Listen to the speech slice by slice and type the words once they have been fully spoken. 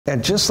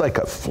And just like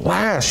a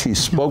flash, he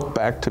spoke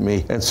back to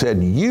me and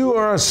said, "You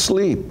are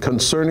asleep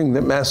concerning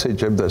the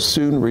message of the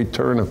soon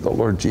return of the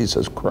Lord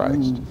Jesus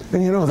Christ."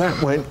 And you know,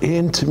 that went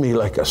into me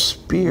like a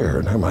spear.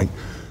 And I'm like,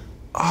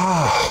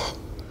 ah.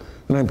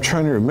 And I'm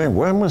trying to remember,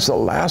 when was the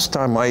last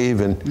time I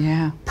even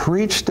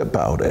preached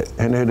about it?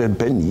 And it had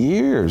been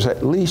years,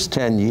 at least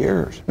 10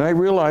 years. And I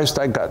realized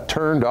I got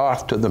turned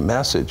off to the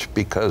message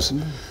because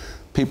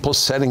people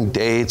setting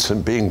dates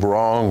and being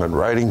wrong and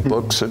writing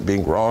books and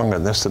being wrong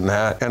and this and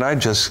that. And I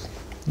just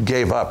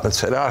gave up and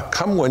said,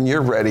 come when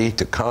you're ready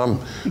to come.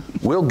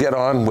 We'll get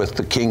on with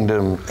the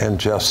kingdom and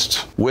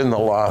just win the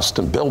lost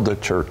and build the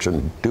church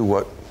and do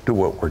what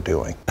we're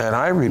doing. And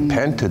I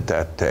repented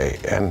that day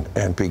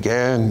and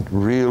began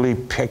really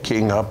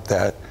picking up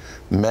that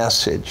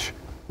message,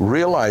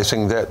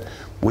 realizing that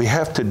we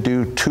have to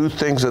do two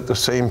things at the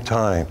same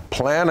time.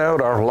 Plan out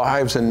our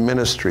lives in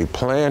ministry,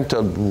 plan to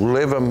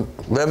live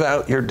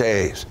out your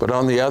days. But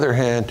on the other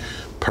hand,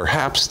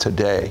 perhaps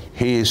today,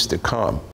 he is to come.